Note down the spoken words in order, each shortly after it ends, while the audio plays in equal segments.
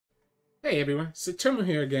Hey everyone, Sirturmund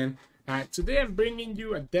here again. Today I'm bringing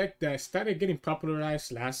you a deck that started getting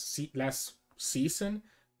popularized last season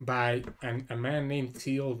by a man named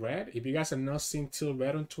TealRed. If you guys have not seen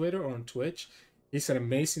TealRed on Twitter or on Twitch, he's an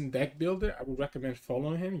amazing deck builder. I would recommend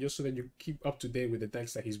following him just so that you keep up to date with the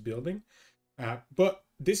decks that he's building. But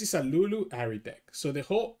this is a Lulu Ahri deck. So the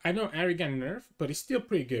whole, I know Ahri got nerfed, but it's still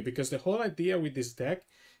pretty good because the whole idea with this deck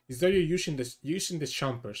is that you're using the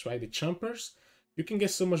Chompers, right? The Chompers, you can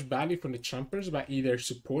get so much value from the Chompers by either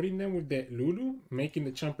supporting them with the Lulu, making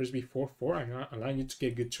the Chompers be 4/4 and allowing you to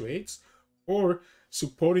get good trades, or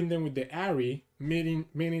supporting them with the Ahri,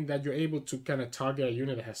 meaning that you're able to kind of target a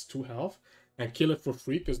unit that has 2 health and kill it for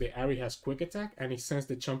free because the Ahri has quick attack and it sends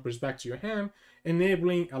the Chompers back to your hand,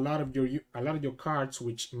 enabling a lot of your cards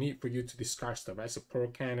which need for you to discard stuff, right? So Pearl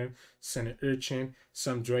Cannon, Senate Urchin,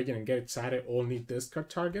 some Dragon, and Get Excited all need discard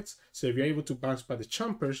targets. So if you're able to bounce by the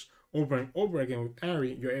Chompers over and over again with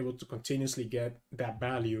Ahri, you're able to continuously get that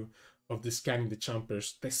value of discarding the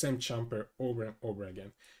Chompers, the same Chomper over and over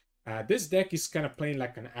again. This deck is kind of playing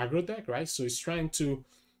like an aggro deck, right? So it's trying to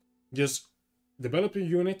just develop your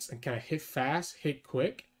units and kind of hit fast, hit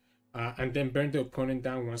quick, and then burn the opponent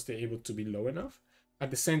down once they're able to be low enough. At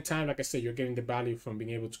the same time, like I said, you're getting the value from being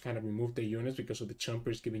able to kind of remove the units because of the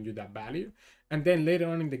Chompers giving you that value. And then later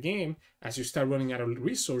on in the game, as you start running out of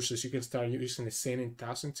resources, you can start using the Sailing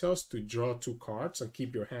Thousand Tails to draw 2 cards and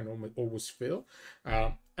keep your hand always filled.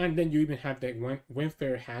 And then you even have the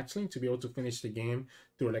Windfare Hatchling to be able to finish the game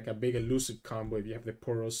through like a big elusive combo if you have the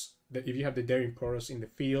Poros, if you have the Daring Poros in the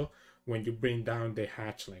field when you bring down the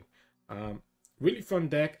Hatchling. Really fun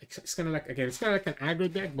deck. It's kind of like, again, it's kind of like an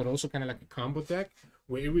aggro deck, but also kind of like a combo deck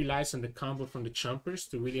where it relies on the combo from the Chompers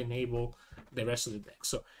to really enable the rest of the deck.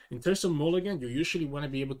 So in terms of mulligan, you usually want to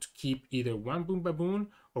be able to keep either one Boom Baboon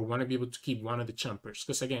or want to be able to keep one of the Chompers.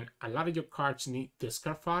 Because again, a lot of your cards need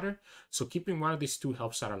discard fodder. So keeping one of these two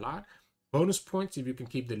helps out a lot. Bonus points if you can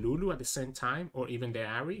keep the Lulu at the same time, or even the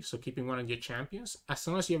Ahri. So keeping one of your champions, as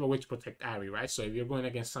long as you have a way to protect Ahri, right? So if you're going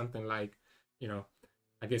against something like, you know,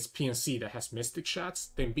 against PNC that has Mystic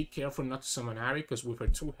Shots, then be careful not to summon Ahri, because with her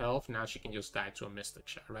 2 health, now she can just die to a Mystic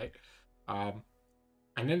Shot, right?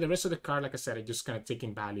 And then the rest of the card, like I said, are just kind of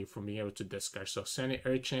taking value from being able to discard. So sending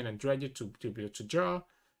Urchin and Dredger to be able to draw,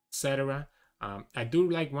 etc. I do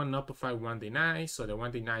like one Nullify, one Deny. So the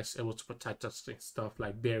one Deny is able to protect us against stuff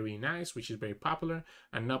like Burying Ice, which is very popular.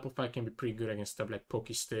 And Nullify can be pretty good against stuff like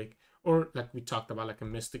Pokestick, or like we talked about, like a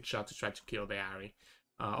Mystic Shot to try to kill the Ahri.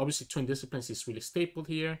 Obviously, Twin Disciplines is really stapled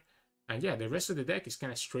here. And yeah, the rest of the deck is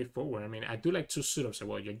kind of straightforward. I mean, I do like 2 suit-ups.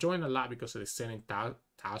 Well, you're drawing a lot because of the Sending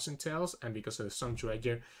Thousand Tails and because of the Sun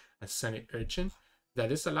Dredger and Sending Urchin.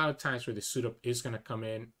 That is a lot of times where the suit-up is going to come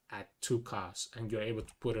in at 2 costs. And you're able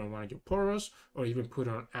to put it on one of your Poros or even put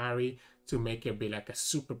it on Ahri to make it be like a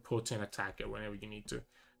super potent attacker whenever you need to.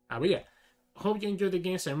 But yeah, hope you enjoyed the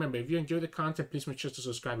games. And remember, if you enjoy the content, please make sure to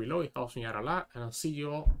subscribe below. It helps me out a lot. And I'll see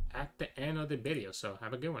you all at the end of the video. So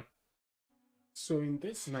have a good one. So in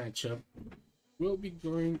this matchup, we'll be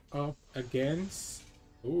going up against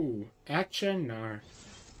Akshan Gnar.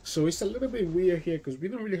 So it's a little bit weird here because we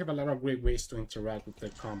don't really have a lot of great ways to interact with the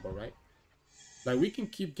combo, right? Like we can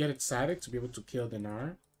keep Get Excited to be able to kill the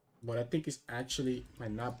Gnar, but I think it's actually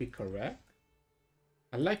might not be correct.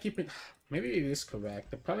 I like keeping, maybe it is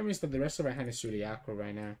correct. The problem is that the rest of our hand is really awkward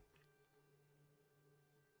right now.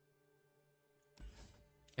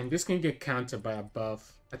 And this can get countered by a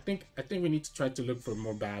buff. I think we need to try to look for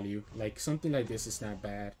more value. Like something like this is not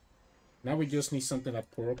bad. Now we just need something like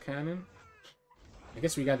Pearl Cannon. I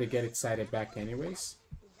guess we gotta Get Excited back anyways.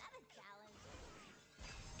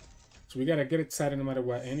 So we gotta Get Excited no matter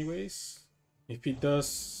what anyways. If he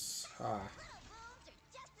does...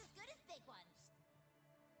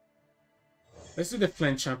 Let's do the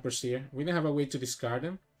Flame Chompers here. We don't have a way to discard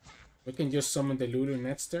them. We can just summon the Lulu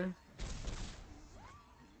next turn.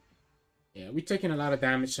 Yeah, we're taking a lot of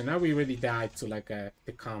damage, so now we already died to like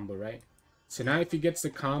the combo, right? So now if he gets the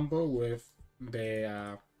combo with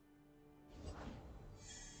the...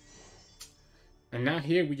 And now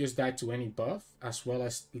here we just died to any buff, as well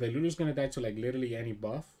as the Lulu's gonna die to like literally any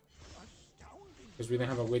buff. Because we don't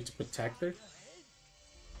have a way to protect her.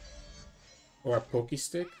 Or a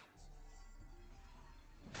Pokestick.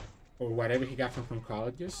 Or whatever he got from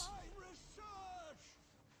colleges.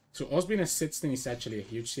 So us being a 16 is actually a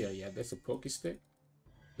huge deal. Yeah, that's a Pokestick.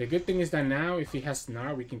 The good thing is that now if he has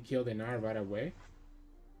Gnar, we can kill the Gnar right away.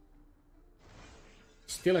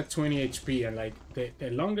 Still at 20 HP, and like the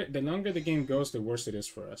longer the game goes, the worse it is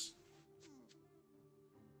for us.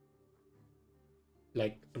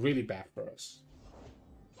 Like really bad for us.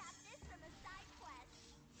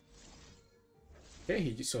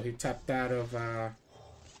 Okay, so he tapped out of the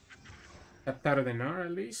Gnar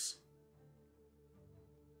at least.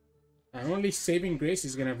 And only saving grace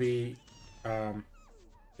is gonna be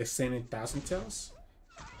the same in Thousand Tails.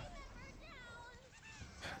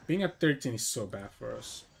 Being at 13 is so bad for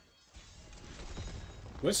us.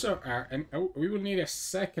 And we will need a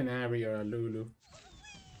second Ahri or a Lulu.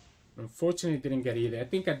 Unfortunately, didn't get either. I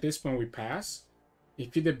think at this point we pass.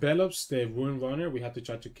 If he develops the Rune Runner, we have to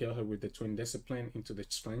try to kill her with the Twin Discipline into the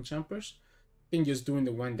Flame Chompers. I think just doing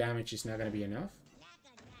the 1 damage is not going to be enough.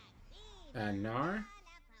 Gnar.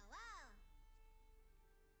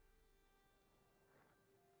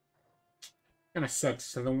 Kind of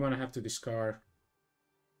sucks. I don't want to have to discard.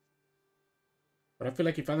 But I feel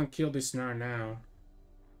like if I don't kill this Gnar now,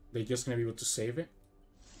 they're just going to be able to save it.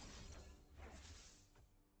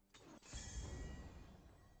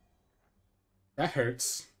 That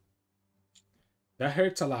hurts. That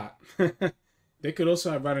hurts a lot. They could also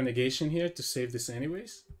have a negation here to save this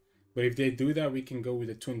anyways. But if they do that, we can go with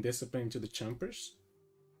the Twin Discipline to the Chompers.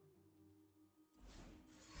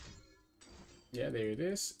 Yeah, there it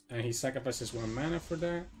is. And he sacrifices 1 mana for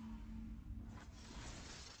that.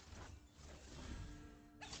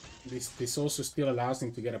 This also still allows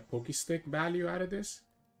him to get a Pokestick value out of this.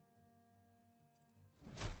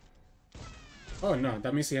 Oh no,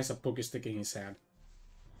 that means he has a Pokestick in his hand.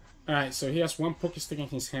 Alright, so he has 1 Pokestick in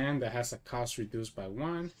his hand that has a cost reduced by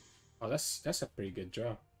 1. Oh, that's a pretty good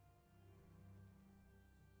draw.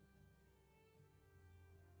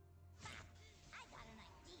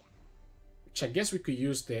 Which I guess we could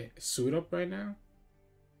use the suit up right now.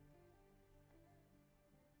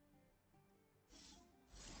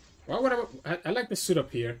 Well, whatever. I like the suit up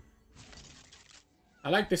here. I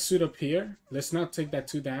like the suit up here. Let's not take that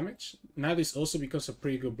 2 damage. Now this also becomes a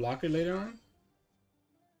pretty good blocker later on.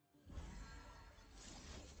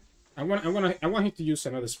 I want him to use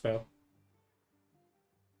another spell.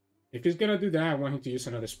 If he's gonna do that, I want him to use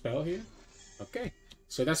another spell here. Okay.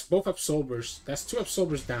 So that's both Absolvers. That's 2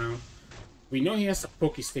 Absolvers down. We know he has a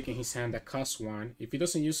Pokestick in his hand that costs 1. If he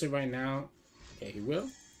doesn't use it right now, okay, he will.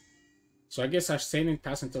 So I guess our Sailing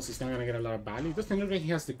Thousand Tails is not gonna get a lot of value. It doesn't look like he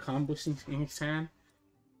has the combos in his hand.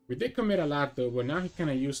 We did commit a lot though, but now he kind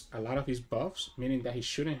of used a lot of his buffs, meaning that he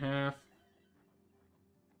shouldn't have.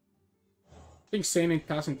 I think Sailing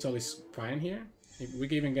Thousand Tails is fine here. If we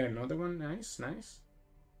can even get another one, nice, nice.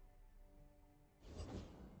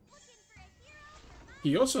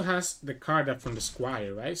 He also has the card up from the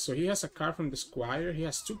Squire, right? So he has a card from the Squire. He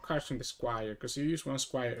has 2 cards from the Squire because he used 1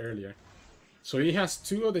 Squire earlier. So he has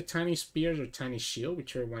 2 of the Tiny Spears or Tiny Shield,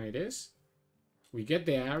 whichever one it is. We get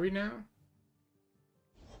the Ahri now.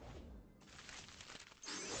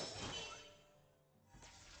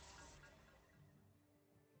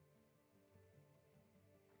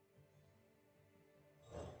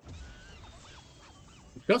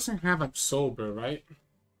 It doesn't have Absolver, right?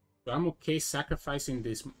 So I'm okay sacrificing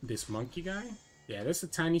this monkey guy. Yeah, there's a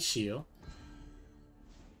Tiny Shield.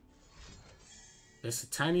 There's a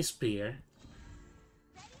Tiny Spear.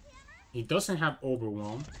 He doesn't have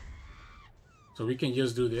Overwhelm. So we can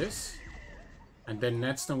just do this. And then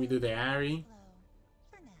next time we do the Ahri.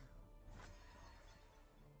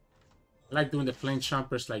 I like doing the Flame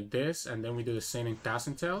Chompers like this. And then we do the same in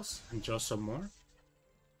Thousand Tails. And draw some more.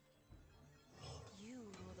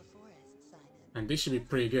 And this should be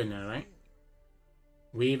pretty good now, right?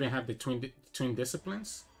 We even have the twin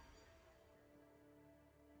disciplines.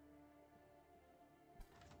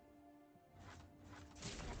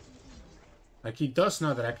 Like, he does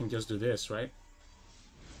know that I can just do this, right?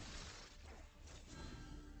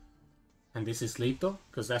 And this is lethal,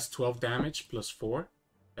 because that's 12 damage plus 4.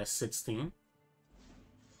 That's 16.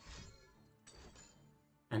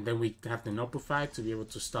 And then we have the Nopify to be able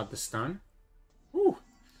to start the stun. Whew!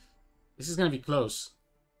 This is going to be close.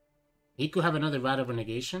 He could have another Rite of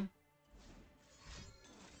Renegation.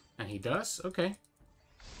 And he does? Okay.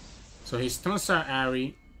 So he stuns our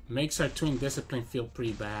Ahri, makes our Twin Discipline feel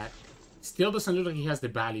pretty bad. Still doesn't look like he has the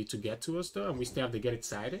value to get to us though, and we still have the Get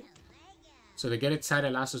Excited. So the Get Excited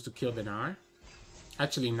allows us to kill the Gnar.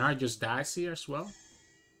 Actually, Gnar just dies here as well.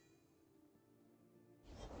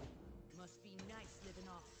 Must be nice living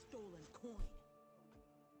off stolen coin.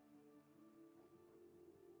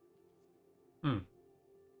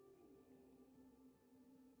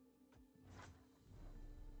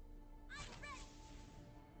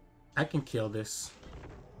 I can kill this.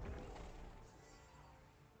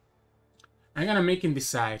 I'm gonna make him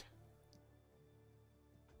decide.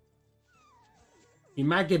 He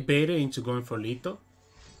might get baited into going for lethal.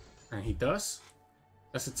 And he does.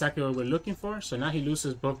 That's exactly what we're looking for. So now he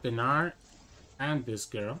loses both the Gnar and this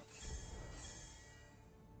girl.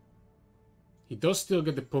 He does still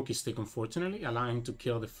get the Poke Stick, unfortunately, allowing him to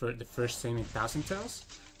kill the first thing in Thousand Tails.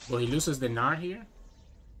 But he loses the Gnar here.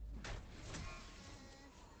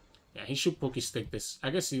 Yeah, he should Poke Stick this. I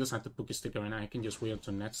guess he doesn't have to Poke Stick right now. He can just wait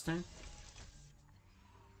until next turn.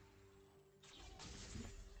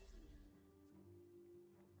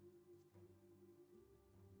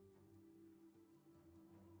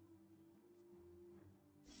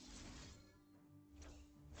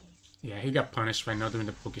 Yeah, he got punished by not doing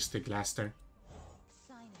the Poke Stick last turn.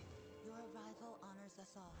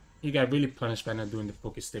 He got really punished by not doing the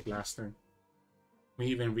Poke Stick last turn. We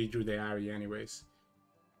even redrew the Ahri anyways.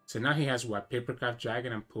 So now he has what? Papercraft,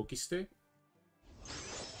 Dragon, and Poke Stick.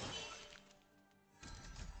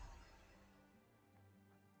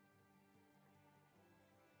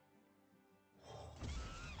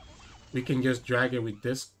 We can just drag it with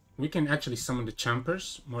this. We can actually summon the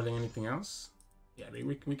Chompers more than anything else. Yeah,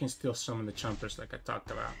 we can still summon the Chompers like I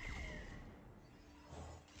talked about.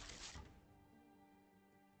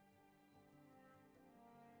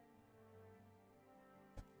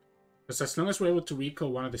 Because as long as we're able to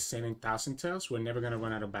recall one of the Sailing Thousand Tails, we're never going to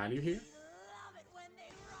run out of value here.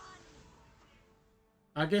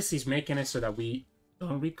 I guess he's making it so that we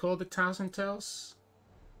don't recall the Thousand Tails.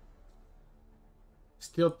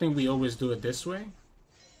 Still think we always do it this way.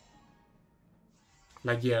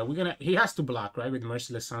 Like, yeah, he has to block, right, with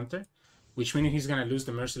Merciless Hunter. Which means he's going to lose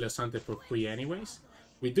the Merciless Hunter for free anyways.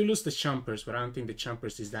 We do lose the Chompers, but I don't think the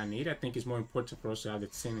Chompers is that neat. I think it's more important for us to have the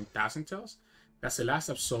Sailing Thousand Tails. That's the last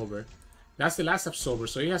Absolver. That's the last Absolver,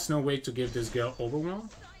 so he has no way to give this girl Overwhelm.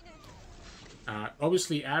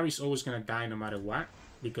 Obviously, Ahri's always going to die no matter what,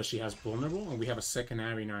 because she has Vulnerable, and we have a second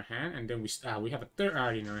Ahri in our hand, and then we have a third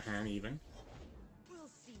Ahri in our hand even. We'll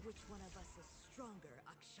see which one of us is stronger,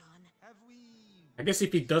 Akshan. I guess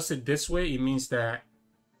if he does it this way, it means that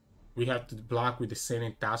we have to block with the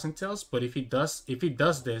Sailing Thousand Tails, but if he does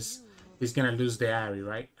this, he's going to lose the Ahri,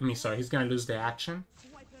 right? I mean, sorry, he's going to lose the action.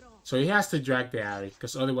 So he has to drag the Ahri,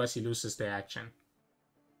 because otherwise he loses the action.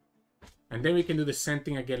 And then we can do the same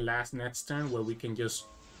thing again next turn, where we can just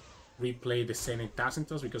replay the Sailing Thousand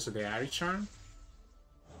Tails because of the Ahri charm.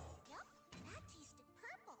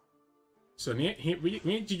 So we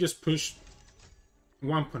need to just push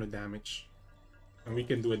 1 point of damage. And we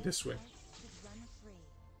can do it this way.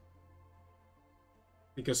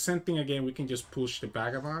 Because same thing again, we can just push the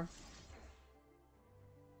Vagabond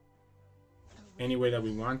any way that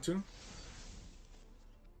we want to.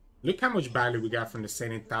 Look how much value we got from the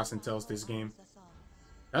Sailing Thousand Tails this game.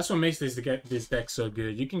 That's what makes this deck so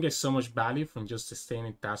good. You can get so much value from just the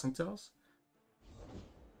Sailing Thousand Tails.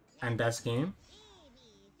 And that's game.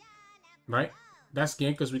 Right? That's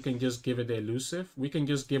game because we can just give it the elusive. We can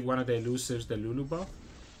just give one of the elusives the Lulu buff.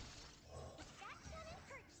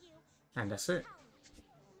 And that's it.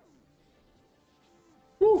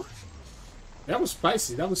 Whew. That was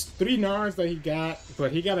spicy. That was 3 Gnars that he got,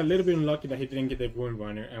 but he got a little bit unlucky that he didn't get the Ruin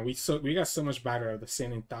Runner, and we got so much better out of the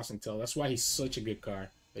Sailing Thousand Tails. That's why he's such a good card.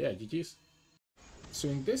 But yeah, GG's. So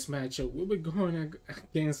in this matchup, we'll be going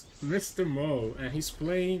against Mr. Mo, and he's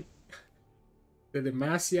playing the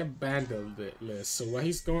Demacia Bundle list. So what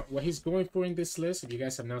he's going for in this list, if you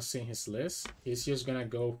guys have not seen his list, he's just gonna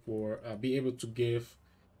go for be able to give,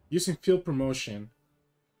 using Field Promotion,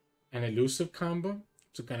 an elusive combo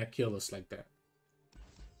to kind of kill us like that.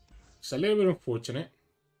 It's a little bit unfortunate.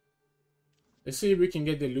 Let's see if we can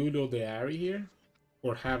get the Lulu or the Ahri here,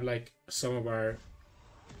 or have like some of our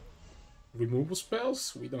removal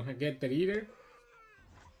spells. We don't get that either.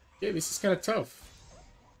 Yeah, this is kind of tough.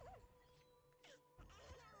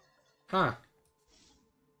 Huh.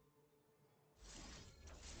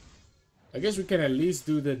 I guess we can at least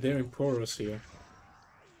do the Daring Poros here.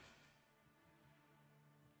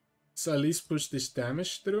 So at least push this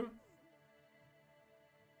damage through.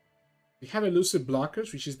 We have elusive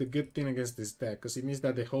blockers, which is the good thing against this deck, because it means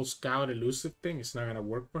that the whole scout elusive thing is not going to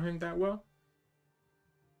work for him that well.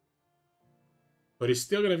 But it's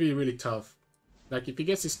still going to be really tough. Like, if he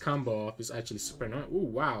gets his combo off, it's actually super annoying.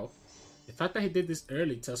 Ooh, wow. The fact that he did this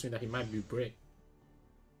early tells me that he might be brick.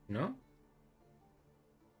 No?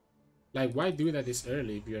 Like, why do that this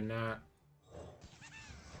early if you're not...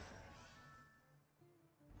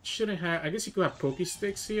 Shouldn't have... I guess you could have Poke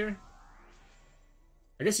Sticks here.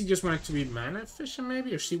 I guess he just wanted to be mana efficient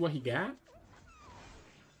maybe, or see what he got.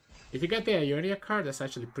 If he got the Ionia card, that's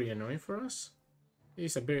actually pretty annoying for us.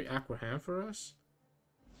 It's a very awkward hand for us.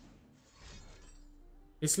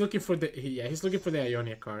 He's looking for the... Yeah, he's looking for the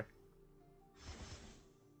Ionia card.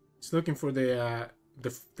 He's looking for the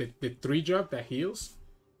 3-drop that heals.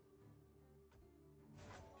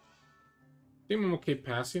 I think I'm okay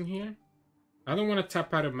passing here. I don't want to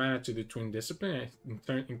tap out of mana to do Twin Discipline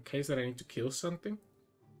in case that I need to kill something.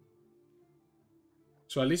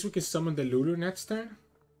 So at least we can summon the Lulu next turn.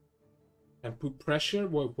 And put pressure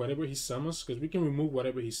with whatever he summons. Because we can remove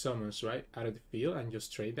whatever he summons, right? Out of the field and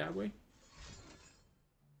just trade that way.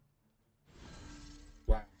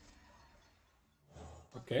 Wow.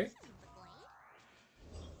 Okay.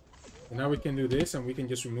 So now we can do this and we can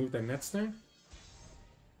just remove that next turn.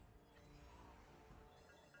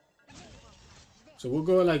 So we'll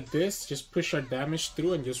go like this. Just push our damage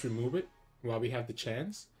through and just remove it while we have the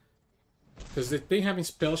chance. Because the thing having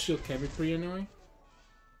Spell Shield can be pretty annoying.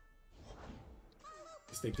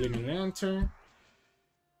 It's the Gleaming Lantern.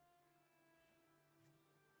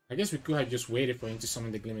 I guess we could have just waited for him to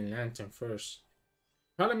summon the Gleaming Lantern first.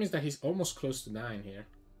 Problem is that he's almost close to dying here.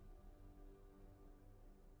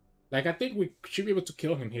 Like, I think we should be able to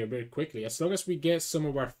kill him here very quickly. As long as we get some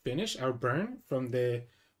of our finish, our burn from the...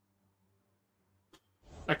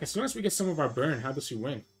 Like, as long as we get some of our burn, how does he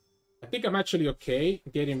win? I think I'm actually okay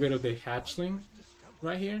getting rid of the Hatchling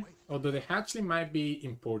right here. Although the Hatchling might be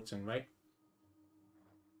important, right?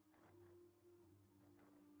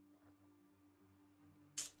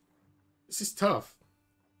 This is tough.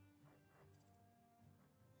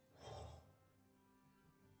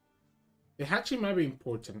 The Hatchling might be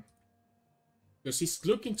important. Because he's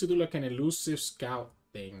looking to do like an elusive scout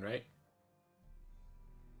thing, right?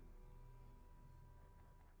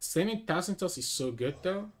 Sending Thousand Toss is so good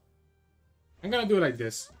though. I'm gonna do it like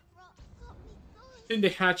this. I think the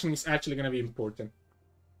Hatchling is actually gonna be important.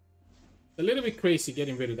 A little bit crazy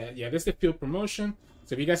getting rid of that. Yeah, that's the Field Promotion.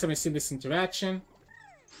 So if you guys haven't seen this interaction,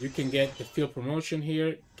 you can get the Field Promotion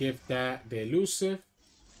here, give that the elusive.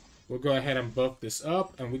 We'll go ahead and buff this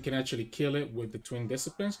up, and we can actually kill it with the Twin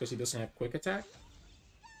Disciplines because he doesn't have Quick Attack.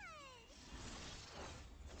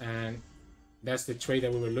 And that's the trade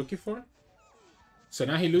that we were looking for. So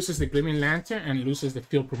now he loses the Gleaming Lantern and loses the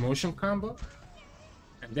Field Promotion combo.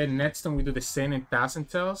 And then next time we do the same in Thousand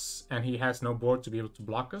Tails, and he has no board to be able to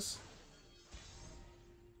block us.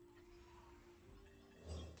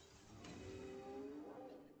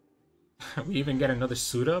 We even get another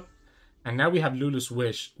suit up. And now we have Lulu's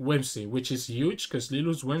Whimsy, which is huge because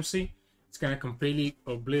Lulu's Whimsy is going to completely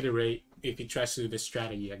obliterate if he tries to do this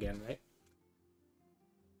strategy again, right?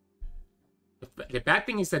 The bad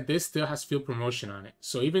thing is that this still has Field Promotion on it.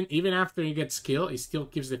 So even after he gets killed, it still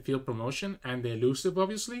gives the Field Promotion and the elusive,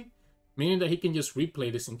 obviously. Meaning that he can just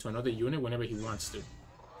replay this into another unit whenever he wants to.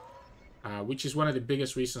 Which is one of the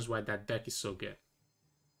biggest reasons why that deck is so good.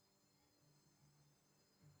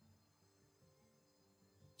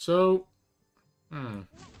 So... I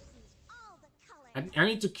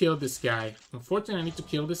need to kill this guy. Unfortunately, I need to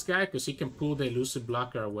kill this guy because he can pull the elusive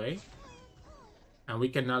blocker away. And we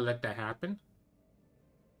cannot let that happen.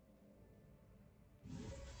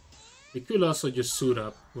 We could also just suit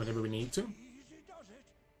up whenever we need to.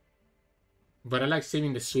 But I like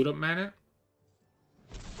saving the suit up mana.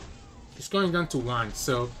 It's going down to 1,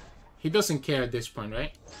 so he doesn't care at this point,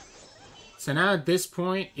 right? So now at this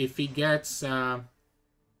point, if he gets...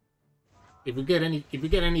 If we get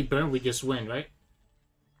any burn, we just win, right?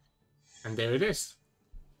 And there it is.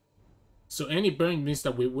 So any burn means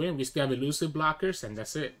that we win. We still have elusive blockers, and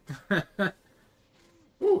that's it.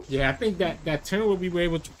 Ooh, yeah, I think that turn where we were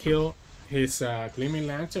able to kill his Gleaming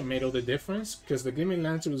Lantern made all the difference, because the Gleaming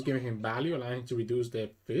Lantern was giving him value, allowing him to reduce the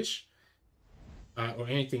fish or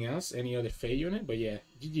anything else, any other Fae unit. But yeah,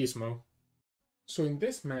 GG's Mo. So in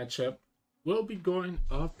this matchup, we'll be going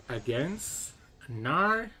up against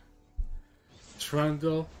Gnar,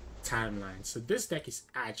 Trundle, Timeline. So this deck is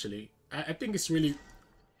actually, I think it's really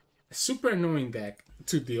a super annoying deck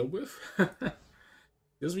to deal with.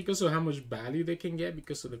 Just because of how much value they can get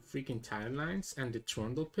because of the freaking Timelines and the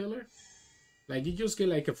Trundle Pillar. Like, you just get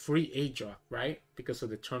like a free 8-drop, right? Because of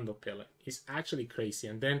the Trundle Pillar. It's actually crazy.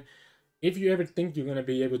 And then if you ever think you're going to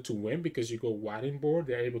be able to win because you go wide in board,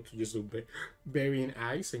 they're able to just do Burying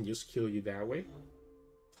Ice and just kill you that way.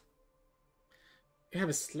 We have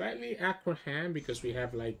a slightly awkward hand because we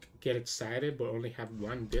have like Get Excited but only have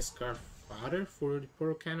one discard fodder for the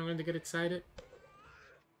Portal Cannon when they get excited.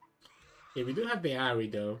 Yeah, we do have the Ahri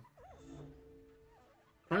though.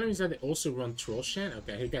 Problem is that they also run Trollshan.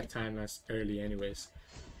 Okay, he got Timeless early anyways.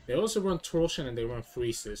 They also run Trollshan and they run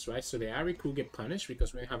Freezes, right? So the Ahri could get punished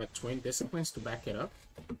because we have a Twin Disciplines to back it up.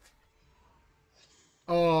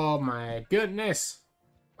 Oh my goodness!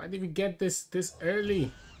 Why did we get this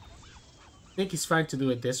early? I think it's fine to do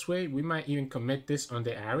it this way. We might even commit this on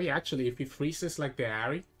the Ahri. Actually, if he freezes like the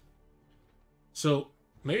Ahri. So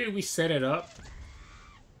maybe we set it up.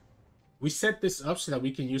 We set this up so that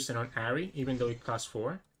we can use it on Ahri, even though it costs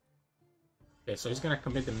 4. Okay, so he's gonna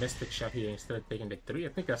commit the Mystic Shot here instead of taking the 3. I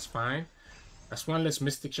think that's fine. That's one less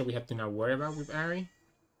Mystic Shot we have to now worry about with Ahri.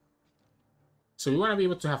 So we want to be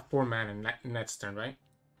able to have 4 mana next turn, right?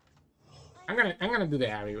 I'm gonna do the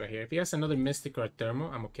Ahri right here. If he has another Mystic or a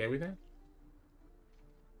Thermo, I'm okay with that.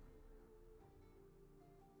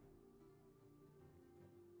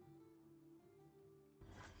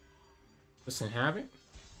 Doesn't have it.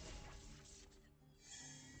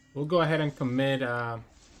 We'll go ahead and commit,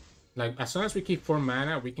 like, as long as we keep 4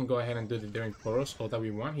 mana, we can go ahead and do the Daring Poros, all that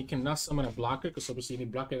we want. He cannot summon a blocker, because obviously any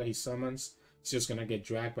blocker that he summons is just gonna get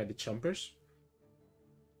dragged by the Chompers.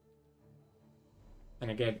 And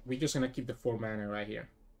again, we're just gonna keep the 4 mana right here.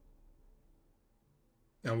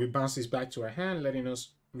 And we bounce this back to our hand, letting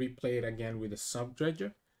us replay it again with the Sub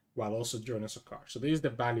Dredger, while also drawing us a card. So this is the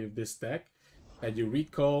value of this deck, that you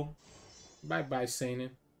recall, bye-bye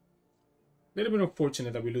Seinen. A little bit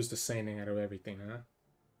unfortunate that we lose the Seinen out of everything, huh?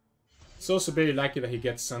 It's also very likely that he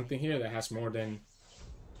gets something here that has more than...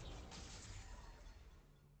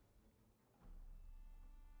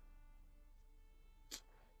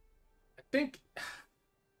 I think...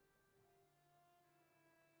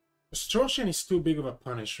 Destruction is too big of a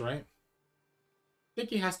punish, right? I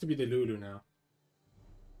think it has to be the Lulu now.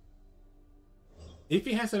 If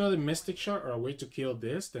he has another Mystic Shot or a way to kill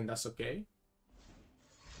this, then that's okay.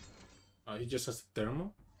 He just has a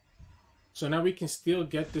Thermal. So now we can still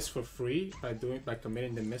get this for free by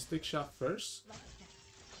committing the Mystic Shot first.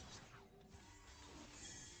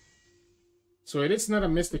 So it is not a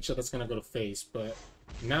Mystic Shot that's gonna go to face, but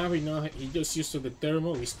now we know he just used to the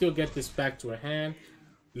Thermal. We still get this back to our hand.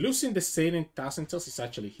 Losing the Seinen Thousand Tails is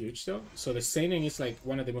actually huge though. So the Seinen is like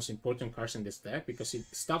one of the most important cards in this deck because it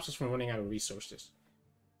stops us from running out of resources.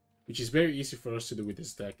 Which is very easy for us to do with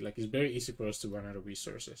this deck. Like, it's very easy for us to run out of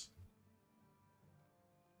resources.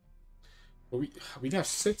 But we have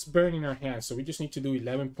 6 burn in our hand, so we just need to do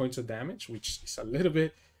 11 points of damage, which is a little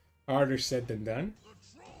bit harder said than done.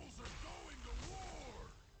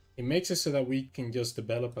 It makes it so that we can just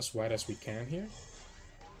develop as wide as we can here,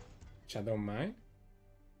 which I don't mind.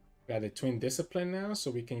 We got the Twin Discipline now,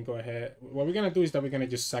 so we can go ahead. What we're gonna do is that we're gonna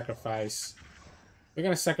just sacrifice. We're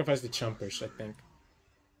gonna sacrifice the Chompers, I think.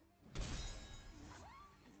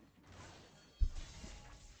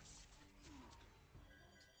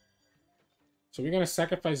 So we're gonna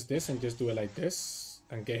sacrifice this and just do it like this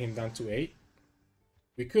and get him down to 8.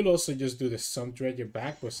 We could also just do the Sun Dredger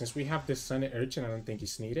back, but since we have the Sunny Urchin, I don't think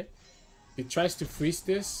it's needed. If it tries to freeze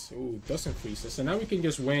this, ooh, it doesn't freeze this. So now we can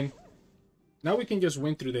just win. Now we can just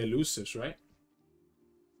win through the elusives, right?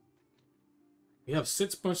 We have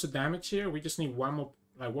 6 points of damage here. We just need one more.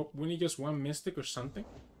 Like, what? We need just one Mystic or something.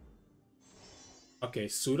 Okay,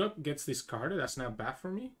 Suit Up gets discarded. That's not bad for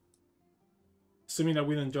me. Assuming that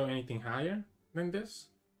we don't draw anything higher than this.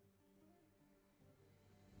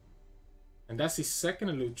 And that's his second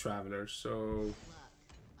Elude Traveler, so...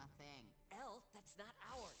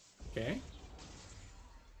 Okay.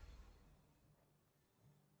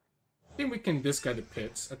 I think we can discard the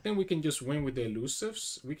pits. I think we can just win with the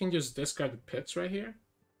elusives. We can just discard the pits right here.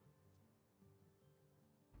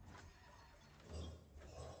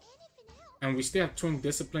 And we still have Twin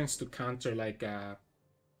Disciplines to counter like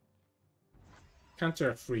counter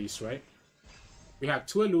a freeze, right? We have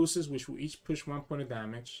 2 elusives which will each push 1 point of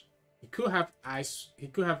damage. He could have ice. He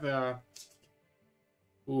could have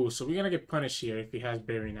ooh, so we're gonna get punished here if he has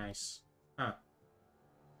Very Nice. Huh.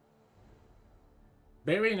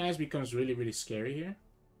 Very Nice becomes really, really scary here.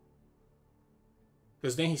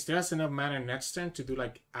 Because then he still has enough mana next turn to do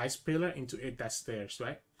like Ice Pillar into it that stairs,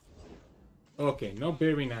 right? Okay, no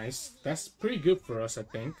Very Nice. That's pretty good for us, I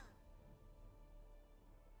think.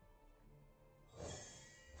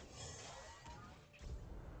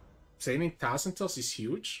 Saving Thousand Tails is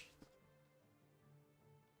huge.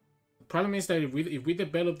 The problem is that if we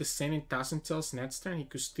develop the Saving Thousand Tails next turn, he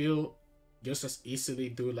could still just as easily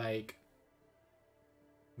do like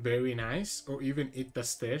Very Nice or even Eat the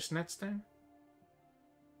Stairs next turn.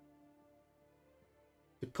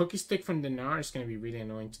 The Pokey Stick from the Gnar is going to be really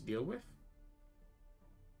annoying to deal with.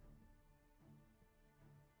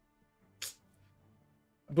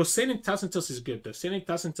 But Sailing Thousand Tails is good though. Sailing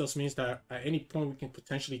Thousand Tails means that at any point we can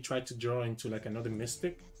potentially try to draw into like another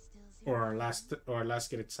Mystic or our last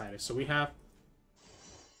Get Excited. So we have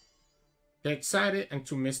Get Excited and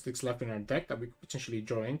 2 Mystics left in our deck that we could potentially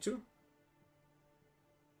draw into.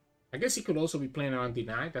 I guess he could also be playing around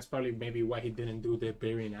Deny. That's probably maybe why he didn't do the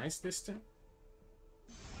Very Nice this time.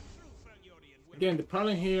 Again, the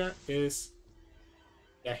problem here is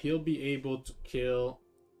that he'll be able to kill.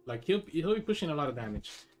 Like he'll be pushing a lot of damage,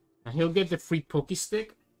 and he'll get the free Pokey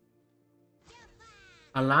Stick.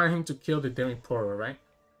 allowing him to kill the Daring Portal, right?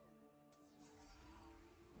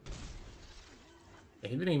 Yeah,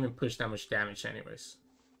 he didn't even push that much damage anyways.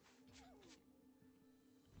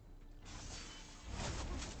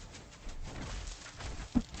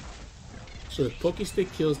 So the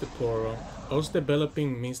Pokestick kills the Portal. Us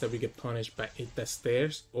developing means that we get punished by Eat the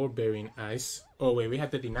Stairs or Burying Ice. Oh wait, we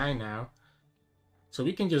have to deny now. So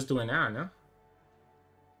we can just do it now, no?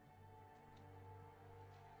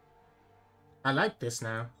 I like this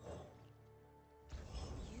now.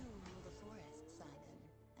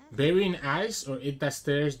 Burying Ice or Eat the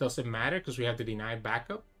Stairs doesn't matter because we have the deny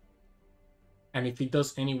backup. And if he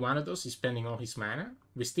does any one of those, he's spending all his mana.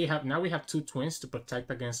 We still have, now we have 2 twins to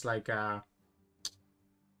protect against like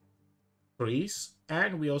freeze.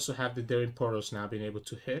 And we also have the Daring Portals now being able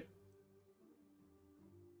to hit.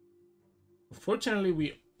 Unfortunately,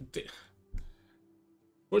 we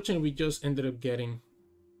just ended up getting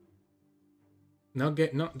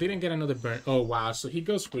didn't get another burn. Oh wow, so he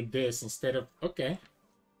goes for this instead of okay.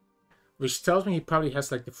 Which tells me he probably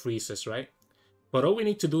has like the freezes, right? But all we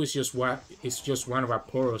need to do is just one of our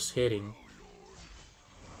portals hitting.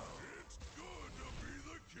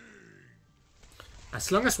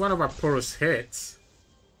 As long as one of our portals hits,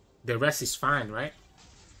 the rest is fine, right?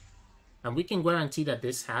 And we can guarantee that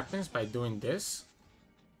this happens by doing this.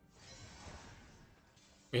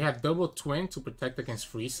 We have double twin to protect against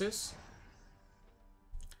freezes.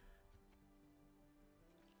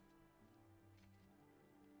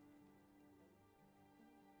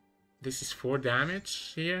 This is 4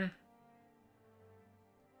 damage here.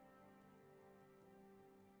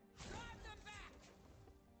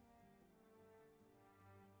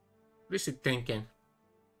 What is he thinking?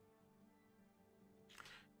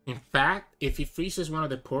 In fact, if he freezes one of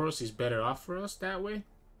the portals, he's better off for us that way.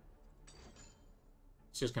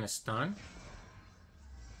 It's just gonna stun.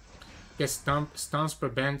 Guess stuns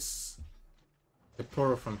prevents the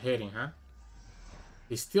portal from hitting, huh?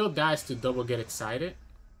 He still dies to double get excited.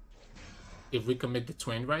 If we commit the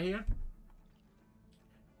twin right here.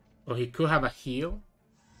 Or he could have a heal.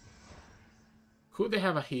 Could they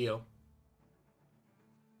have a heal?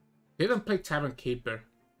 They don't play Tavern Keeper.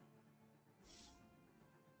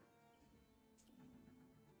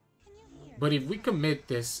 But if we commit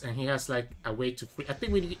this and he has like a way to free, I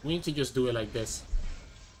think we need to just do it like this.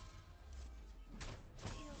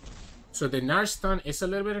 So the Gnar stun is a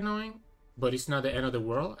little bit annoying, but it's not the end of the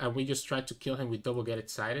world. And we just try to kill him with double get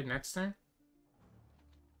excited next turn.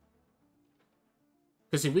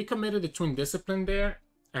 Because if we committed the Twin Discipline there,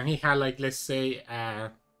 and he had like, let's say,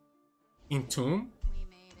 Entomb.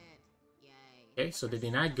 Okay, so the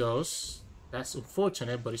deny goes. That's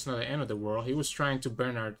unfortunate, but it's not the end of the world. He was trying to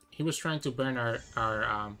burn our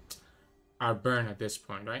our burn at this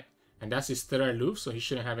point, right? And that's his third aloof, so he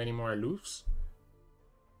shouldn't have any more aloofs.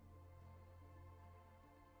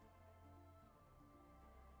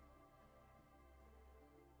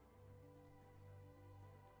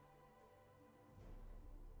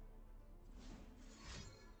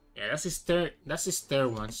 Yeah, that's his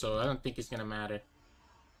third one, so I don't think it's gonna matter.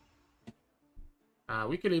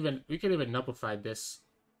 We could even nullify this.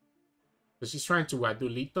 Because he's trying to what, do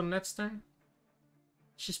lethal next turn?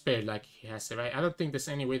 She's paired like he has it, right? I don't think there's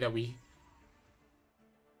any way that we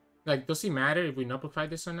like, does it matter if we nullify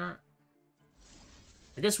this or not?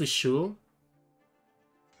 I guess we should.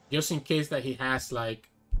 Just in case that he has like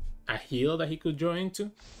a heal that he could draw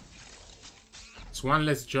into. It's one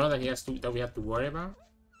less draw that we have to worry about.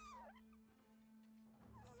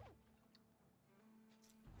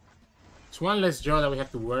 It's one less draw that we have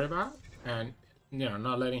to worry about, and you know,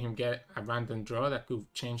 not letting him get a random draw that could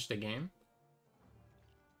change the game.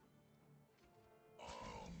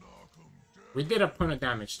 We did a point of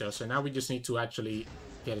damage though, so now we just need to actually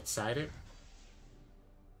get excited.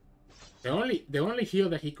 The only heal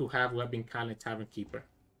that he could have would have been Talent Tavern Keeper.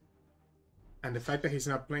 And the fact that he's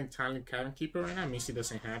not playing Talent Tavern Keeper right now means he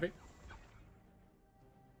doesn't have it.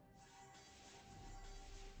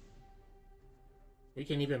 We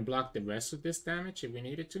can even block the rest of this damage if we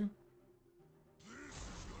needed to.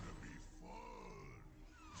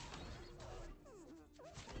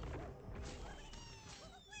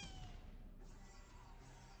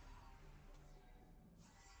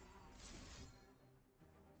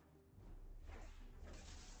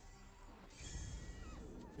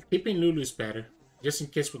 Keeping Lulu is better. Just in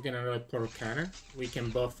case we get another Portal Cannon, we can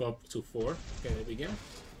buff up to 4. Okay, there we go.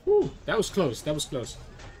 Woo, that was close. That was close.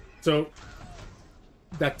 So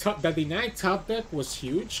that deny top deck was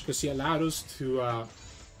huge because he allowed us to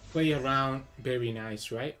play around very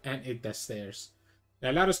nice, right? And hit the stairs. It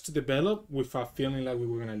allowed us to develop without feeling like we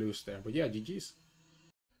were gonna lose there. But yeah, GG's.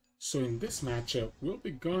 So in this matchup, we'll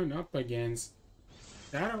be going up against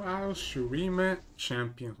Shadow Isle Shurima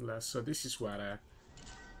Champless. So this is what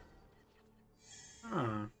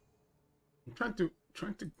I'm trying to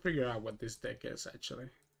figure out what this deck is actually.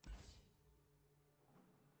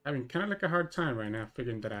 Having kind of like a hard time right now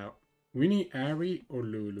figuring that out. We need Ahri or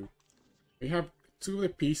Lulu. We have two of the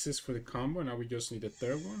pieces for the combo. Now we just need a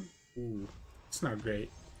third one. Ooh, it's not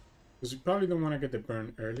great. Because we probably don't want to get the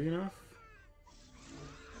burn early enough.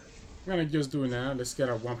 I'm gonna just do it now. Let's get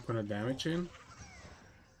our 1 point of damage in.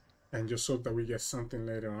 And just hope that we get something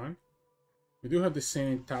later on. We do have the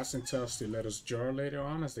same Thousand Tails to let us draw later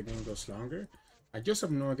on as the game goes longer. I just have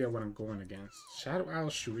no idea what I'm going against. Shadow Isle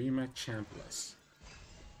Shurima Champless.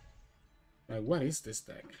 Like, what is this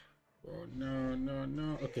deck? Oh, no, no,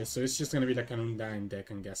 no. Okay, so it's just gonna be like an Undying deck,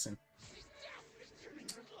 I'm guessing.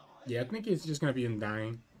 Yeah, I think it's just gonna be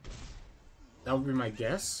Undying. That would be my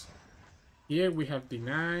guess. Here we have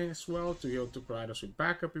Deny as well to be able to provide us with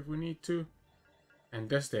backup if we need to. And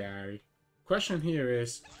that's the Ahri. Question here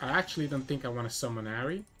is, I actually don't think I want to summon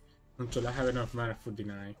Ahri until I have enough mana for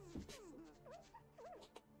Deny.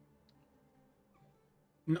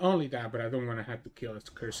 Not only that, but I don't want to have to kill a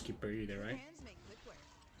Curse Keeper either, right?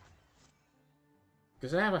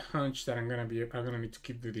 Because I have a hunch that I'm gonna need to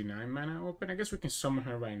keep the Deny mana open. I guess we can summon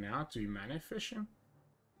her right now to be mana efficient.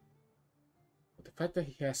 But the fact that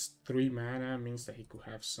he has 3 mana means that he could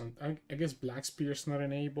have some. I guess Black Spear's not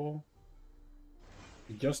enabled.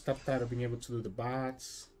 He just tapped out of being able to do the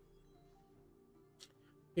bots.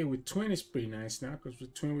 Okay, with Twin is pretty nice now, because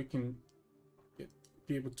with Twin we can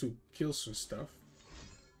be able to kill some stuff.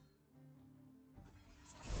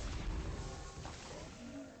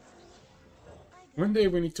 One day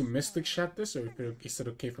we need to Mystic Shot this, or is it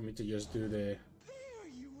okay for me to just do the...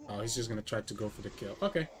 Oh, he's just gonna try to go for the kill.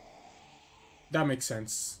 Okay. That makes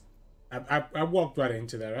sense. I walked right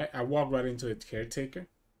into that, right? I walked right into the Caretaker.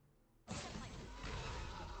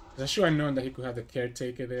 I should have known that he could have the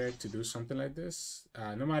Caretaker there to do something like this.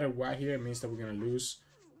 No matter what here, it means that we're going to lose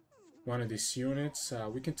one of these units.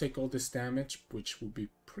 We can take all this damage, which will be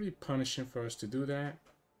pretty punishing for us to do that.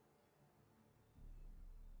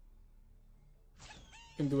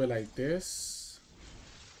 We can do it like this.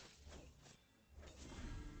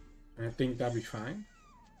 And I think that'll be fine.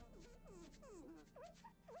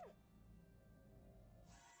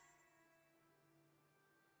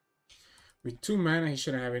 With 2 mana, he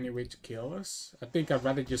shouldn't have any way to kill us. I think I'd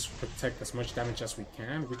rather just protect as much damage as we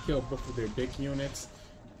can. We kill both of their big units.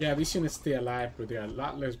 Yeah, these units stay alive, but they're a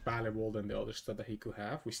lot less valuable than the other stuff that he could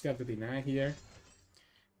have. We still have the Deny here.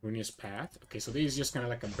 Rune's Path. Okay, so this is just kind of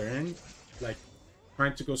like a burn. Like,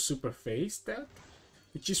 trying to go super phase deck.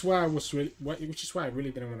 Which is why I really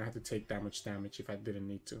didn't want to have to take that much damage if I didn't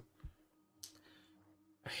need to.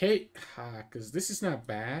 I hate because this is not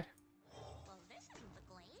bad.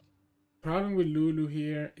 Problem with Lulu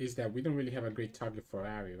here is that we don't really have a great target for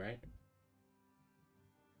Ahri, right?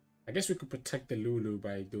 I guess we could protect the Lulu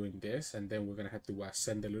by doing this, and then we're gonna have to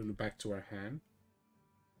send the Lulu back to our hand.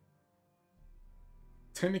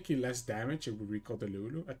 Technically less damage if we recall the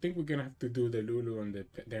Lulu. I think we're gonna have to do the Lulu on the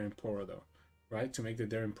Daring Poro though, right? To make the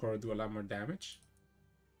Daring Poro do a lot more damage.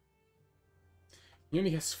 He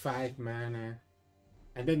only has 5 mana.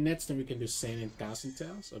 And then next turn we can do Sane and Thousand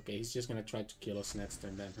Tails. Okay, he's just gonna try to kill us next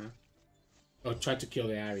turn then, huh? Oh, try to kill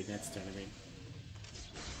the Ahri next turn, I mean.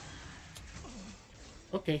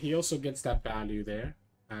 Okay, he also gets that value there.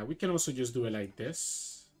 We can also just do it like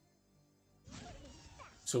this.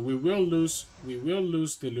 So we will lose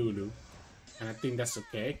the Lulu. And I think that's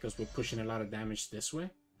okay, because we're pushing a lot of damage this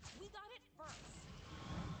way.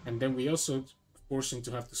 And then we also force him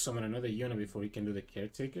to have to summon another unit before he can do the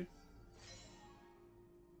Caretaker.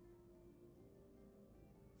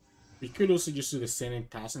 We could also just do the same in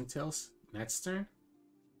Thousand Tails next turn.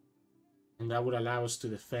 And that would allow us to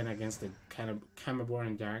defend against the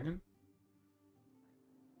Camaboran Dragon.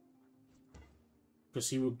 Because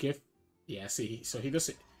he will give... Yeah, see, so he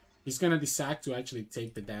doesn't... He's gonna decide to actually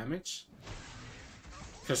take the damage.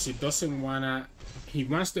 Because he doesn't wanna... He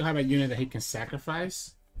wants to have a unit that he can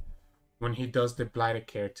sacrifice when he does the Blighted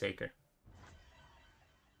Caretaker.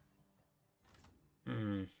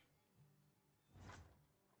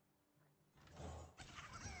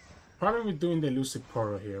 Problem with doing the Lucid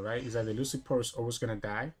Poro here, right, is that the Lucid Poro is always gonna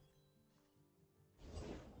die.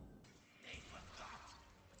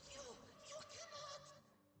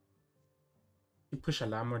 You push a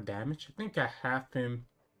lot more damage. I think I have him.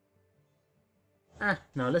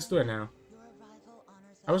 No, let's do it now.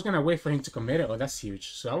 I was gonna wait for him to commit it. Oh, that's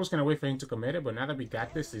huge. So I was gonna wait for him to commit it, but now that we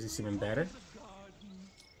got this is even better.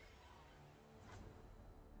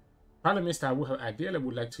 Problem is that I would have, ideally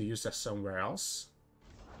would like to use that somewhere else.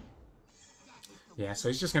 Yeah, so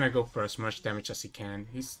he's just gonna go for as much damage as he can.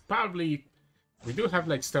 He's probably... We do have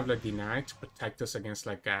like stuff like Deny to protect us against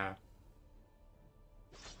like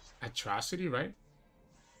atrocity, right?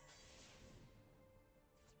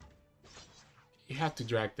 You have to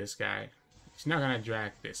drag this guy. He's not gonna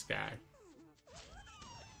drag this guy.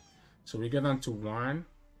 So we get down to 1.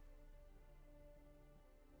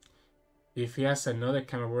 If he has another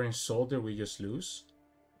Camera Soldier, we just lose.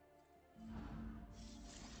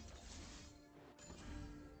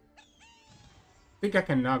 I think I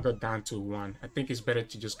can now go down to 1. I think it's better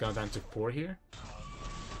to just go down to 4 here.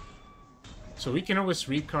 So we can always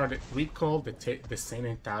recall the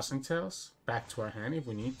Sane Thousand Tails back to our hand if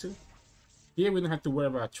we need to. Here we don't have to worry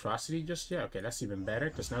about Atrocity just yet. Okay, that's even better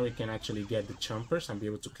because now we can actually get the Chompers and be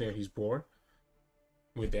able to clear his board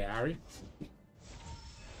with the Ahri.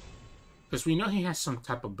 Because we know he has some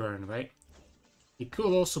type of burn, right? He could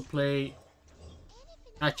also play...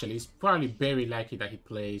 Actually, it's probably very likely that he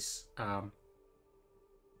plays the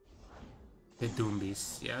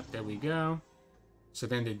Doombeast. Yeah, there we go. So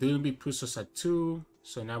then the Doombeast puts us at 2.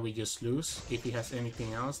 So now we just lose if he has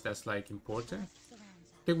anything else that's like important.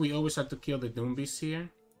 I think we always have to kill the Doombeast here.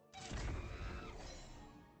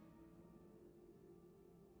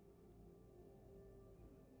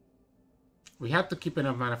 We have to keep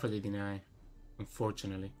enough mana for the Deny,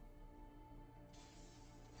 unfortunately.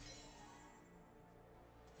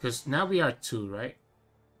 Because now we are 2, right?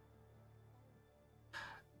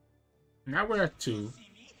 Now we're at 2.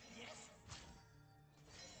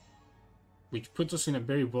 Which puts us in a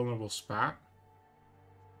very vulnerable spot.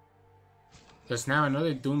 Because now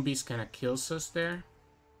another Doombeast kind of kills us there.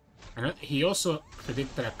 And he also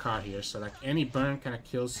predicted a card here, so like any burn kind of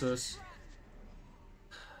kills us.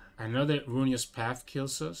 Another Runeous Path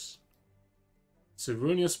kills us. So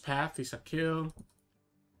Runeous Path is a kill.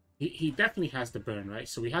 He definitely has the burn, right?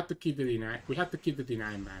 So we have to keep the deny. We have to keep the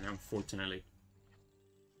deny mana, unfortunately.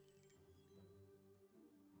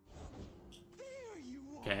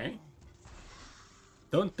 Okay.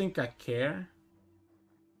 Don't think I care.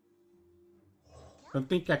 Don't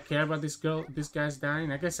think I care about this guy's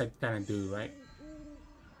dying. I guess I kind of do, right?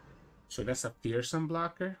 So that's a fearsome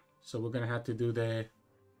blocker. So we're gonna have to do the...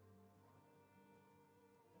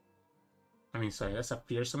 sorry, that's a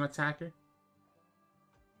fearsome attacker.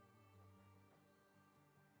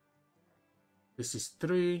 This is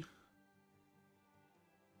 3.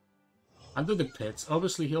 I'll do the pits.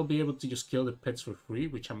 Obviously, he'll be able to just kill the pits for free,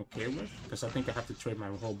 which I'm okay with. Because I think I have to trade my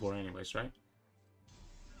whole board anyways, right?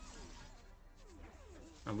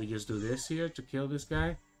 And we just do this here to kill this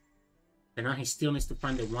guy. And now he still needs to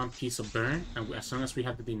find the 1 piece of burn. And as long as we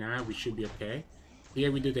have the deny, we should be okay.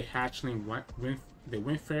 Here we do the hatchling, the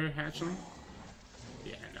Windfairy hatchling.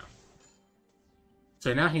 Yeah, no.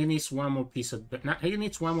 So now he needs one more piece of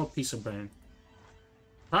burn.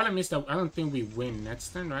 Problem is that I don't think we win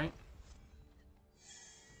next turn, right?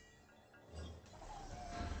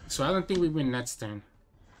 So I don't think we win next turn.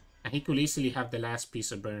 And he could easily have the last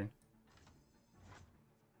piece of burn.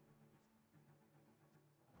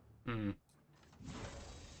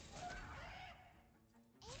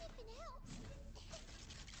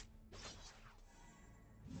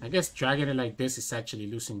 I guess dragging it like this is actually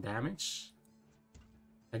losing damage.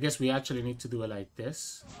 I guess we actually need to do it like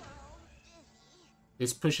this.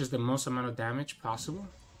 This pushes the most amount of damage possible.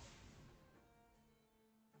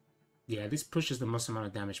 Yeah, this pushes the most amount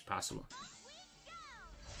of damage possible.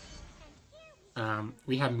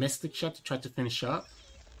 We have Mystic Shot to try to finish up.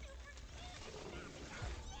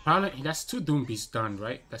 Probably, that's 2 Doombeasts done,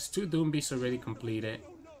 right? That's 2 Doombeasts already completed.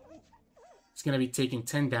 It's gonna be taking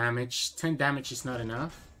 10 damage. 10 damage is not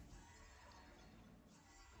enough.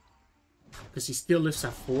 Because he still lives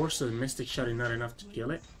at 4, so the Mystic Shot is not enough to kill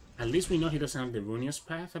it. At least we know he doesn't have the Runeous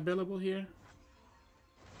Path available here.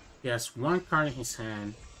 He has 1 card in his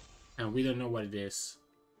hand, and we don't know what it is.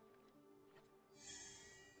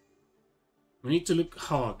 We need to look...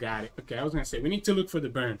 Oh, got it. Okay, I was gonna say, we need to look for the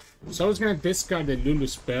burn. So I was gonna discard the Lulu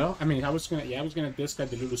spell. I was gonna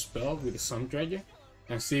discard the Lulu spell with the Sun Dredger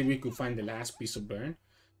and see if we could find the last piece of burn.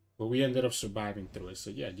 But we ended up surviving through it,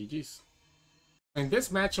 so yeah, GG's. In this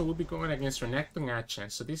matchup, we'll be going against Renekton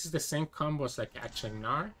Akshan. So this is the same combo as like Akshan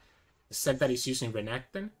Gnar, except that he's using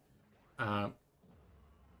Renekton. Kind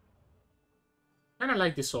of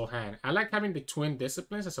like this whole hand. I like having the twin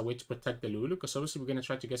disciplines as a way to protect the Lulu, because obviously we're going to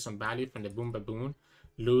try to get some value from the Boom Baboon,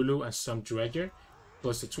 Lulu, and some Dredger.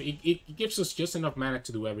 Plus it gives us just enough mana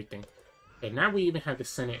to do everything. And now we even have the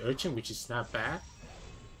Senate Urchin, which is not bad.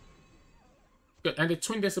 Good. And the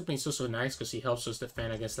twin discipline is also nice because he helps us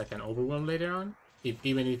defend against like an overwhelm later on.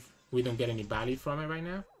 Even if we don't get any value from it right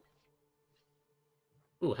now.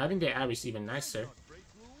 Ooh, having the Ahri is even nicer.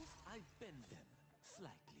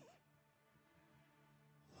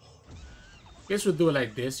 Guess we'll do it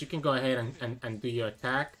like this. You can go ahead and do your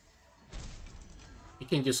attack. You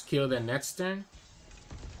can just kill the next turn.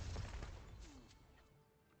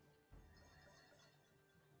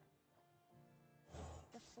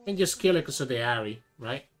 You can just kill it because of the Ahri,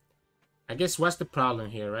 right? I guess what's the problem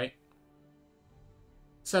here, right?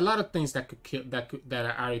 It's a lot of things that could kill that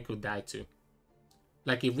Ahri could die to.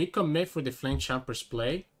 Like if we commit for the Flame Chompers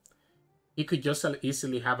play, he could just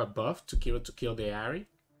easily have a buff to kill the Ahri.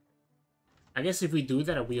 I guess if we do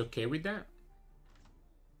that, are we okay with that?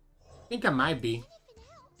 I think I might be.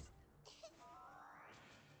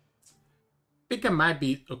 I think I might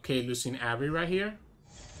be okay losing Ahri right here.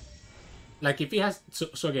 Like if he has,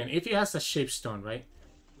 so again, if he has a Shapestone, right?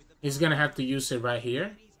 He's gonna have to use it right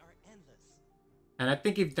here. And I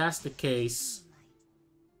think if that's the case,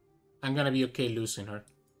 I'm gonna be okay losing her.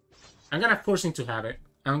 I'm gonna force him to have it.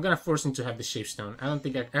 I'm gonna force him to have the Shapestone. I don't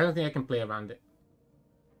think I can play around it.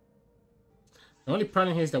 The only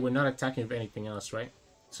problem here is that we're not attacking with anything else, right?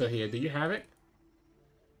 So here, do you have it?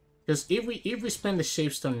 Because if we spend the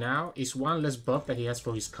Shapestone now, it's one less buff that he has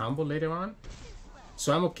for his combo later on.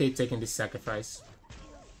 So I'm okay taking this sacrifice.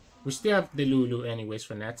 We still have the Lulu anyways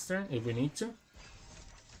for next turn if we need to.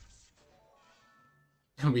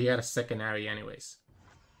 And we had a second Ahri anyways.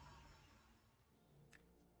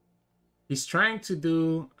 He's trying to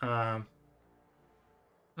do...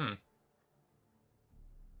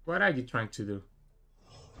 What are you trying to do?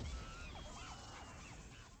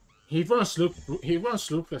 He runs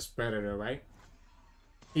Ruthless Predator, right?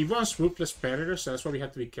 He runs Ruthless Predator, so that's what we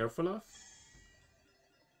have to be careful of.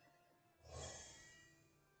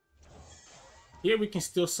 Here we can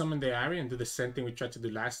still summon the Ahri and do the same thing we tried to do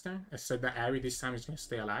last time. Except that Ahri this time is going to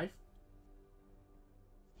stay alive.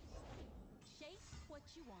 Shape what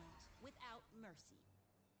you want without mercy.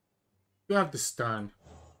 You have the stun.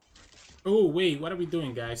 Oh, wait, what are we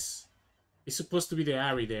doing, guys? It's supposed to be the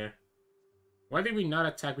Ahri there. Why did we not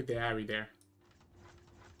attack with the Ahri there?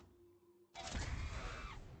 Help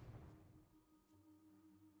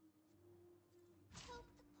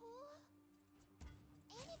the poor.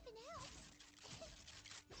 Anything else?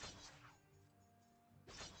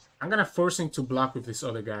 I'm gonna force him to block with these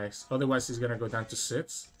other guys. Otherwise, he's gonna go down to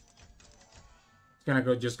 6. He's gonna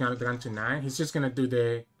go down to 9. He's just gonna do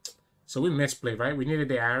the... So we misplayed, right? We needed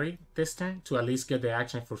the Ahri this time to at least get the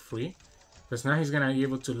action for free. Because now he's gonna be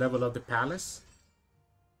able to level up the palace.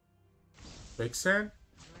 Quicksand.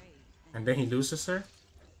 And then he loses her.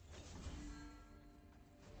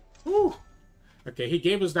 Woo! Okay, he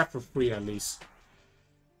gave us that for free at least.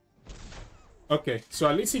 Okay, so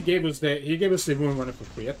at least he gave us the Ruin Runner for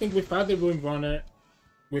free. I think without the Ruin Runner,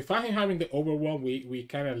 without him having the Overwhelm, we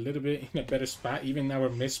kind of a little bit in a better spot. Even our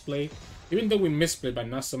misplay, even though we misplayed by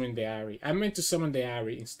not summoning the Ahri. I meant to summon the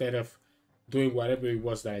Ahri instead of doing whatever it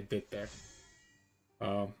was that I did there.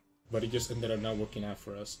 But it just ended up not working out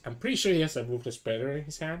for us. I'm pretty sure he has a Ruthless Predator in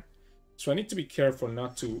his hand. So I need to be careful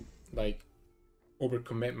not to, like,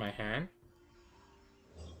 overcommit my hand.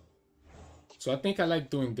 So I think I like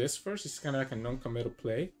doing this first. It's kind of like a non-committal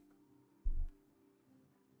play.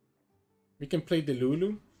 We can play the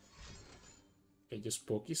Lulu. Okay, just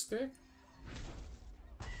Pokey Stick.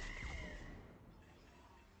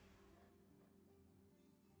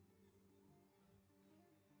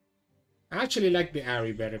 I actually like the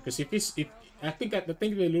Ahri better because I think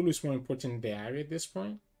the Lulu is more important than the Ahri at this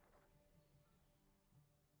point.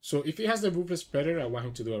 So if he has the Ruthless Predator, I want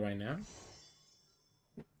him to do it right now.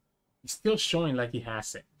 He's still showing like he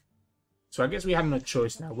has it. So I guess we have no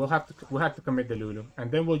choice now. We'll have to commit the Lulu, and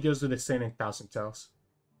then we'll just do the same in Thousand Tails.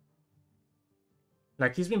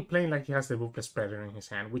 Like he's been playing like he has the Ruthless Predator in his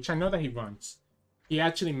hand, which I know that he runs. He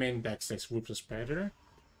actually main decks this Ruthless Predator.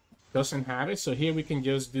 Doesn't have it, so here we can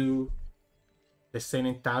just do the same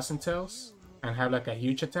in Thousand Tails and have like a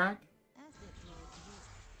huge attack.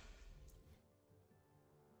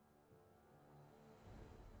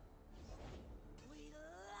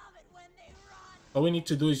 All we need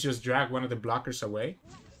to do is just drag one of the blockers away.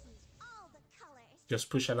 Just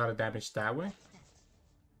push a lot of damage that way.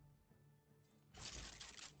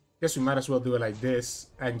 Guess we might as well do it like this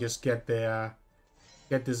and just get the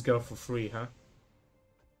get this girl for free, huh?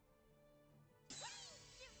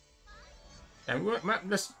 And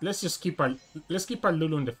let's just keep our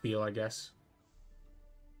Lulu in the field, I guess.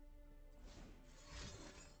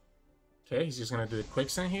 Okay, he's just gonna do the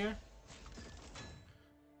Quicksand here.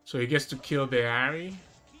 So he gets to kill the Ahri.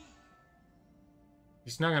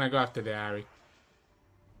 He's not gonna go after the Ahri.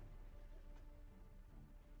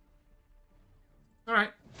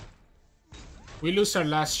 Alright. We lose our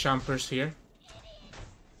last Chompers here.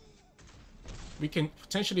 We can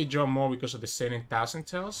potentially draw more because of the Sailing Thousand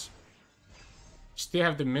Tails. Still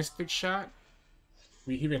have the Mystic Shot.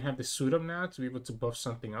 We even have the suit up now to be able to buff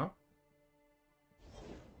something up.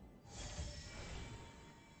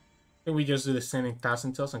 Then we just do the Sailing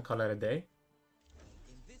Thousand Tails and call it a day.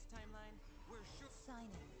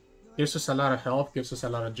 Gives us a lot of health, gives us a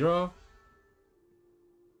lot of draw.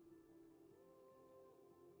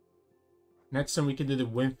 Next time we can do the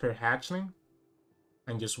Windfair Hatchling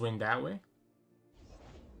and just win that way.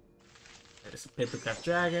 There's a Papercraft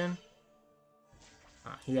Dragon.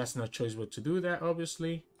 He has no choice but to do that,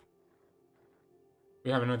 obviously.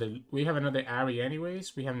 We have another Ahri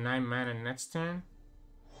anyways. We have 9 mana next turn.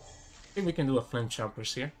 I think we can do a Flame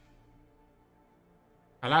Chompers here.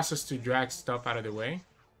 Allows us to drag stuff out of the way.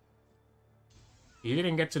 He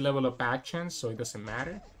didn't get to level up Akshan, so it doesn't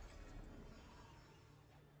matter.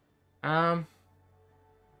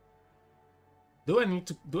 Do I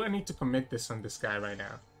need to commit this on this guy right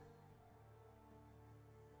now?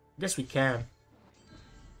 I guess we can.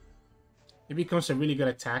 He becomes a really good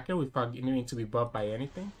attacker without needing to be buffed by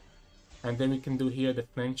anything. And then we can do here the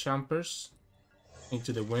Flame Chompers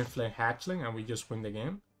into the Windflare Hatchling, and we just win the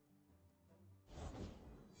game.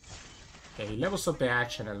 Okay, he levels up the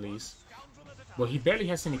Akshan at least. But he barely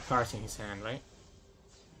has any cards in his hand, right?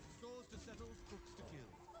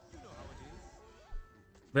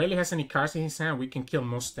 Barely has any cards in his hand. We can kill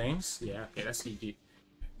most things. Yeah, okay, that's GG.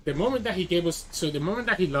 The moment that he gave us... So the moment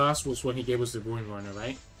that he lost was when he gave us the Ruin Runner,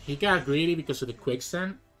 right? He got greedy because of the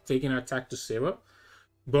Quicksand, taking our attack to 0.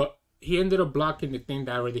 But he ended up blocking the thing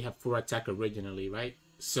that already had 4 attack originally, right?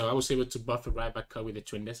 So I was able to buff it right back up with the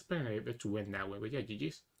Twin Discipline and I was able to win that way. But yeah,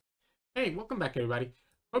 GG's. Hey, welcome back, everybody.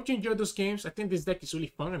 Hope you enjoyed those games. I think this deck is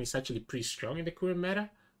really fun and it's actually pretty strong in the current meta.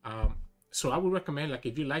 So I would recommend, like,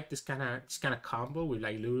 if you like this kind of combo with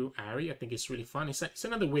like Lulu Ahri, I think it's really fun. It's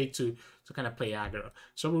another way to kind of play aggro.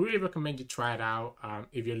 So I would really recommend you try it out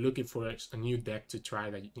if you're looking for a new deck to try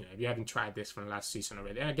that. You know, if you haven't tried this from last season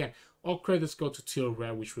already. And again, all credits go to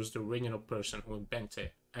TealRed, which was the original person who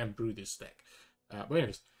invented and brewed this deck. But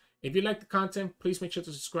anyways, if you like the content, please make sure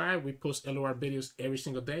to subscribe. We post LOR videos every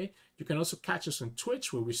single day. You can also catch us on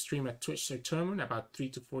Twitch, where we stream at Twitch Sirturmund about 3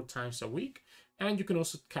 to 4 times a week. And you can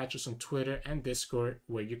also catch us on Twitter and Discord,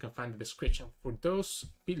 where you can find the description for those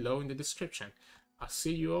below in the description. I'll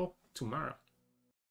see you all tomorrow.